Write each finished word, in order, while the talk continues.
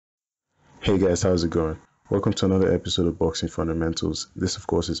Hey guys, how's it going? Welcome to another episode of Boxing Fundamentals. This, of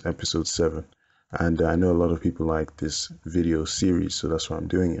course, is episode 7. And I know a lot of people like this video series, so that's why I'm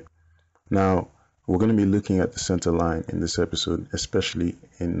doing it. Now, we're going to be looking at the center line in this episode, especially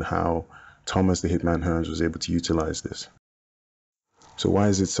in how Thomas the Hitman Hearns was able to utilize this. So why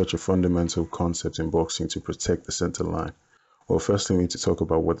is it such a fundamental concept in boxing to protect the center line? Well, firstly, we need to talk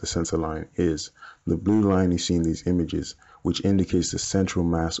about what the center line is. The blue line you see in these images, which indicates the central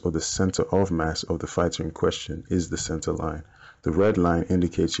mass or the center of mass of the fighter in question, is the center line. The red line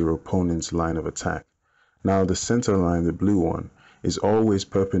indicates your opponent's line of attack. Now, the center line, the blue one, is always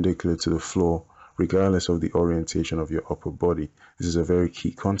perpendicular to the floor, regardless of the orientation of your upper body. This is a very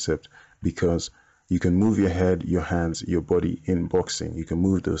key concept because you can move your head, your hands, your body in boxing. You can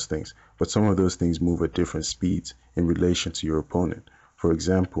move those things, but some of those things move at different speeds in relation to your opponent. For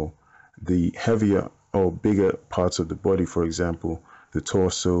example, the heavier or bigger parts of the body, for example, the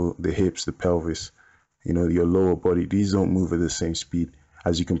torso, the hips, the pelvis, your lower body, these don't move at the same speed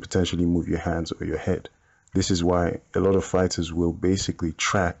as you can potentially move your hands or your head. This is why a lot of fighters will basically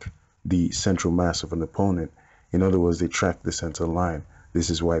track the central mass of an opponent. In other words, they track the center line. This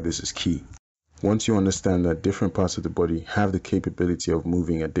is why this is key. Once you understand that different parts of the body have the capability of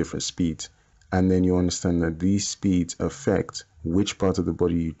moving at different speeds, and then you understand that these speeds affect which part of the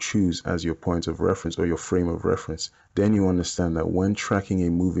body you choose as your point of reference or your frame of reference, then you understand that when tracking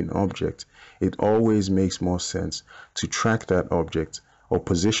a moving object, it always makes more sense to track that object or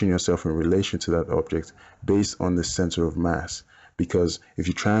position yourself in relation to that object based on the center of mass. Because if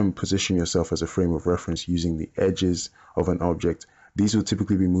you try and position yourself as a frame of reference using the edges of an object, these will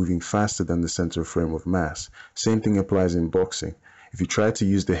typically be moving faster than the center frame of mass. Same thing applies in boxing. If you try to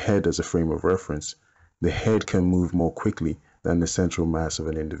use the head as a frame of reference, the head can move more quickly than the central mass of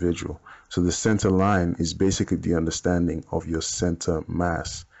an individual. So the center line is basically the understanding of your center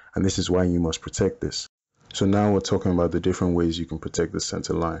mass, and this is why you must protect this. So now we're talking about the different ways you can protect the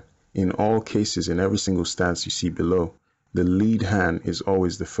center line. In all cases, in every single stance you see below, the lead hand is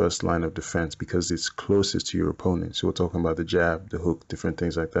always the first line of defense because it's closest to your opponent. So we're talking about the jab, the hook, different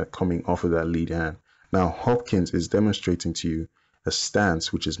things like that coming off of that lead hand. Now, Hopkins is demonstrating to you a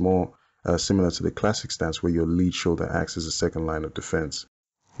stance which is more similar to the classic stance where your lead shoulder acts as a second line of defense.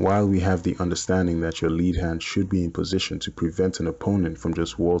 While we have the understanding that your lead hand should be in position to prevent an opponent from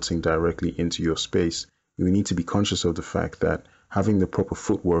just waltzing directly into your space, we need to be conscious of the fact that having the proper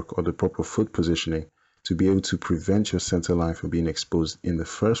footwork or the proper foot positioning to be able to prevent your center line from being exposed in the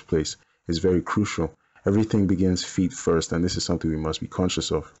first place is very crucial. Everything begins feet first, and this is something we must be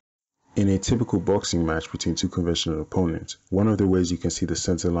conscious of. In a typical boxing match between two conventional opponents, one of the ways you can see the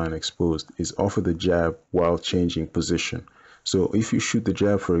center line exposed is off of the jab while changing position. So if you shoot the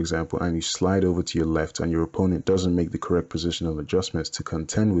jab, for example, and you slide over to your left and your opponent doesn't make the correct positional adjustments to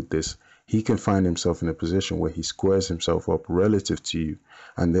contend with this, he can find himself in a position where he squares himself up relative to you,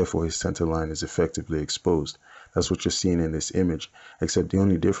 and therefore his center line is effectively exposed. That's what you're seeing in this image, except the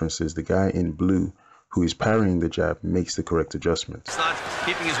only difference is the guy in blue who is parrying the jab makes the correct adjustments. Not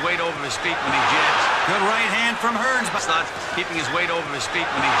keeping his weight over his feet when he jabs. Good right hand from Hearns. Not keeping his weight over his feet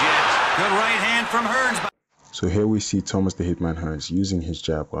when he jabs. Good right hand from Hearns. So here we see Thomas the Hitman Hearns using his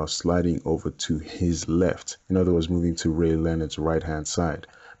jab while sliding over to his left. In other words, moving to Ray Leonard's right-hand side.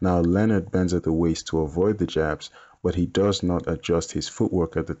 Now, Leonard bends at the waist to avoid the jabs, but he does not adjust his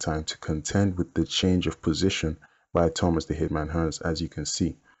footwork at the time to contend with the change of position by Thomas the Hitman Hearns, as you can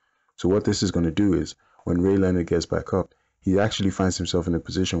see. So what this is going to do is, when Ray Leonard gets back up, he actually finds himself in a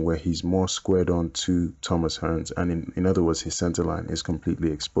position where he's more squared on to Thomas Hearns, and in other words, his center line is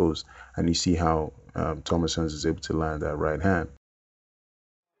completely exposed. And you see how Thomas Hearns is able to land that right hand.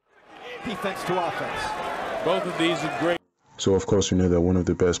 Defense to offense. Both of these are great. So of course we know that one of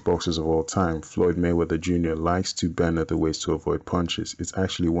the best boxers of all time, Floyd Mayweather Jr., likes to bend at the waist to avoid punches. It's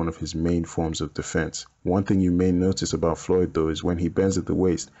actually one of his main forms of defense. One thing you may notice about Floyd though is when he bends at the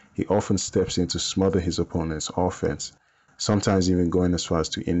waist, he often steps in to smother his opponent's offense, sometimes even going as far as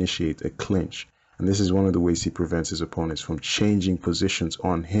to initiate a clinch. And this is one of the ways he prevents his opponents from changing positions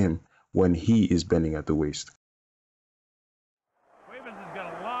on him when he is bending at the waist. Cuevas has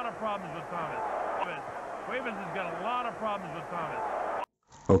got a lot of problems with Thomas. Cuevas has got a lot of problems with Thomas.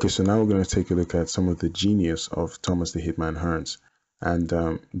 Okay, so now we're going to take a look at some of the genius of Thomas the Hitman Hearns.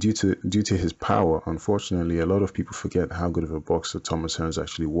 And due to his power, unfortunately, a lot of people forget how good of a boxer Thomas Hearns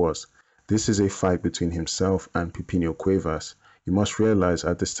actually was. This is a fight between himself and Pipinio Cuevas. You must realize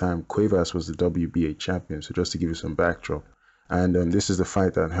at this time, Cuevas was the WBA champion, so just to give you some backdrop. And this is the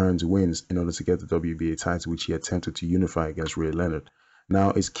fight that Hearns wins in order to get the WBA title, which he attempted to unify against Ray Leonard. Now,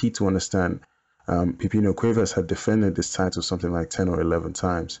 it's key to understand Pipinio Cuevas had defended this title something like 10 or 11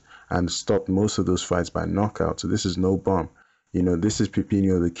 times and stopped most of those fights by knockout. So this is no bomb. You know, this is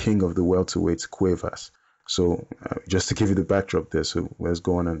Pipinio, the king of the welterweights, Cuevas. So just to give you the backdrop there, so let's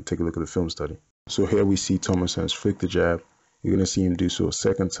go on and take a look at the film study. So here we see Thomas Hearns flick the jab. You're going to see him do so a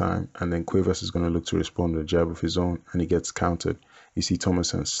second time, and then Cuevas is going to look to respond to a jab of his own, and he gets countered. You see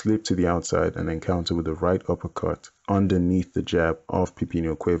Thomas Hearns slip to the outside and then counter with a right uppercut underneath the jab of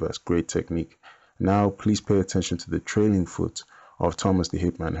Pipinio Cuevas. Great technique. Now, please pay attention to the trailing foot of Thomas the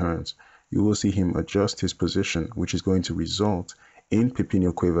Hitman Hearns. You will see him adjust his position, which is going to result in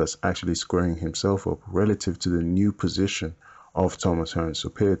Pipinio Cuevas actually squaring himself up relative to the new position of Thomas Hearns. So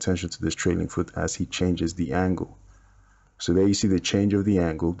pay attention to this trailing foot as he changes the angle. So there you see the change of the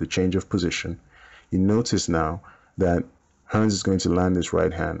angle, the change of position. You notice now that Hearns is going to land this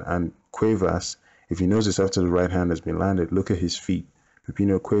right hand, and Cuevas, if you notice after the right hand has been landed, look at his feet.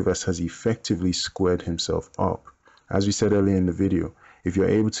 Pipinio Cuevas has effectively squared himself up. As we said earlier in the video, if you're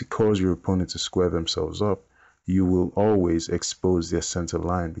able to cause your opponent to square themselves up, you will always expose their center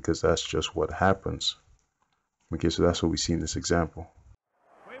line, because that's just what happens. Okay, so that's what we see in this example.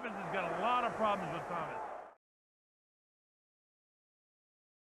 Cuevas has got a lot of problems with Thomas.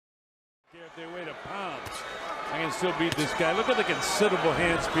 If they weigh to pounds, I can still beat this guy. Look at the considerable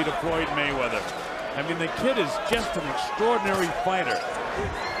hand speed of Floyd Mayweather. I mean, the kid is just an extraordinary fighter.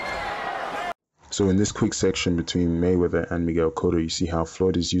 So in this quick section between Mayweather and Miguel Cotto, you see how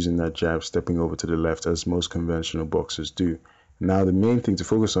Floyd is using that jab, stepping over to the left as most conventional boxers do. Now the main thing to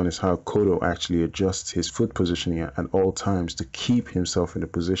focus on is how Cotto actually adjusts his foot positioning at all times to keep himself in a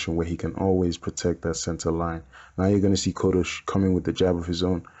position where he can always protect that center line. Now you're going to see Cotto coming with the jab of his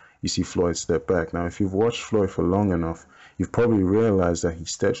own. You see Floyd step back. Now if you've watched Floyd for long enough, you've probably realized that he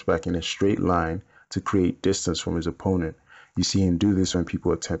steps back in a straight line to create distance from his opponent. You see him do this when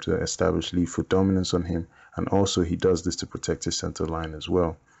people attempt to establish lead foot dominance on him, and also he does this to protect his center line as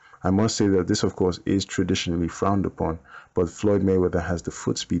well. I must say that this, of course, is traditionally frowned upon, but Floyd Mayweather has the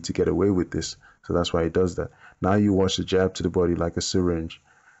foot speed to get away with this, so that's why he does that. Now you watch the jab to the body like a syringe,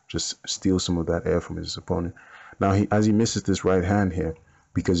 just steal some of that air from his opponent. Now, as he misses this right hand here,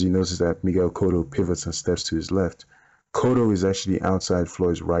 because you notice that Miguel Cotto pivots and steps to his left, Cotto is actually outside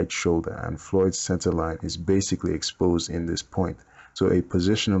Floyd's right shoulder, and Floyd's center line is basically exposed in this point. So a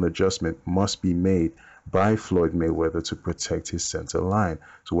positional adjustment must be made by Floyd Mayweather to protect his center line.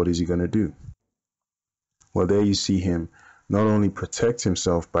 So what is he going to do? Well, there you see him not only protect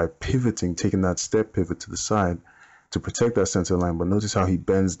himself by pivoting, taking that step pivot to the side to protect that center line, but notice how he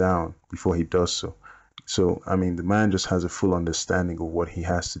bends down before he does so. So, I mean, the man just has a full understanding of what he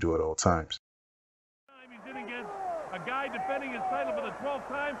has to do at all times. He's in against a guy defending his title for the 12th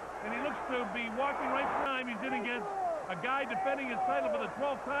time, and he looks to be walking right through him. He's in against a guy defending his title for the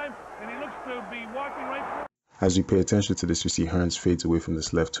 12th time, and he looks to be walking right through. As you pay attention to this, you see Hearns fades away from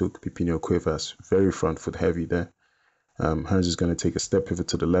this left hook. Pipinio Cuevas, very front foot heavy there. Hearns is going to take a step pivot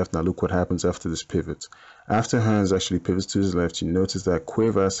to the left. Now look what happens after this pivot. After Hearns actually pivots to his left, you notice that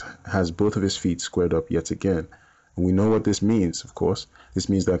Cuevas has both of his feet squared up yet again. And we know what this means, of course. This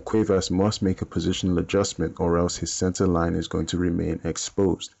means that Cuevas must make a positional adjustment, or else his center line is going to remain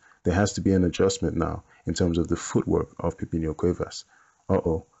exposed. There has to be an adjustment now in terms of the footwork of Pipinio Cuevas.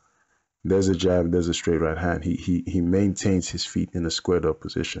 There's a jab, there's a straight right hand. He maintains his feet in a squared up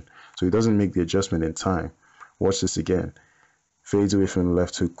position. So he doesn't make the adjustment in time. Watch this again. Fades away from the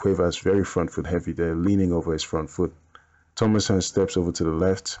left hook. Cuevas very front foot heavy there, leaning over his front foot. Thomas Hearns steps over to the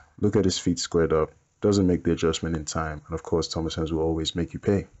left. Look at his feet squared up. Doesn't make the adjustment in time. And of course, Thomas Hearns will always make you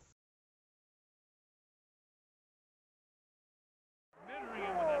pay. Measuring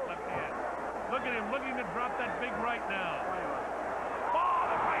him with that left hand. Look at him looking to drop that big right now. Oh,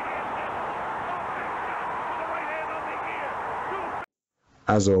 the right hand. Oh, the right hand on the ear.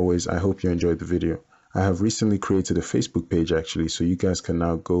 As always, I hope you enjoyed the video. I have recently created a Facebook page actually, so you guys can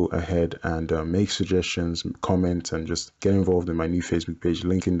now go ahead and make suggestions, comment, and just get involved in my new Facebook page.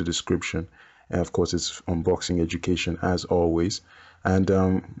 Link in the description. And of course, it's unboxing education as always. And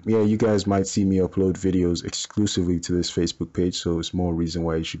yeah, you guys might see me upload videos exclusively to this Facebook page, so it's more reason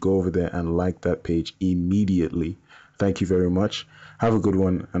why you should go over there and like that page immediately. Thank you very much. Have a good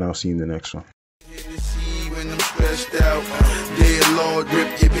one, and I'll see you in the next one. When I'm stressed out, dear Lord,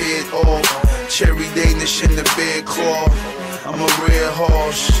 rip your beard off. Cherry Danish in the bed claw. I'm a red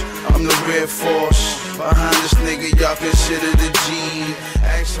horse, I'm the red force. Behind this nigga, y'all consider the G.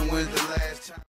 Ask him when's the last time.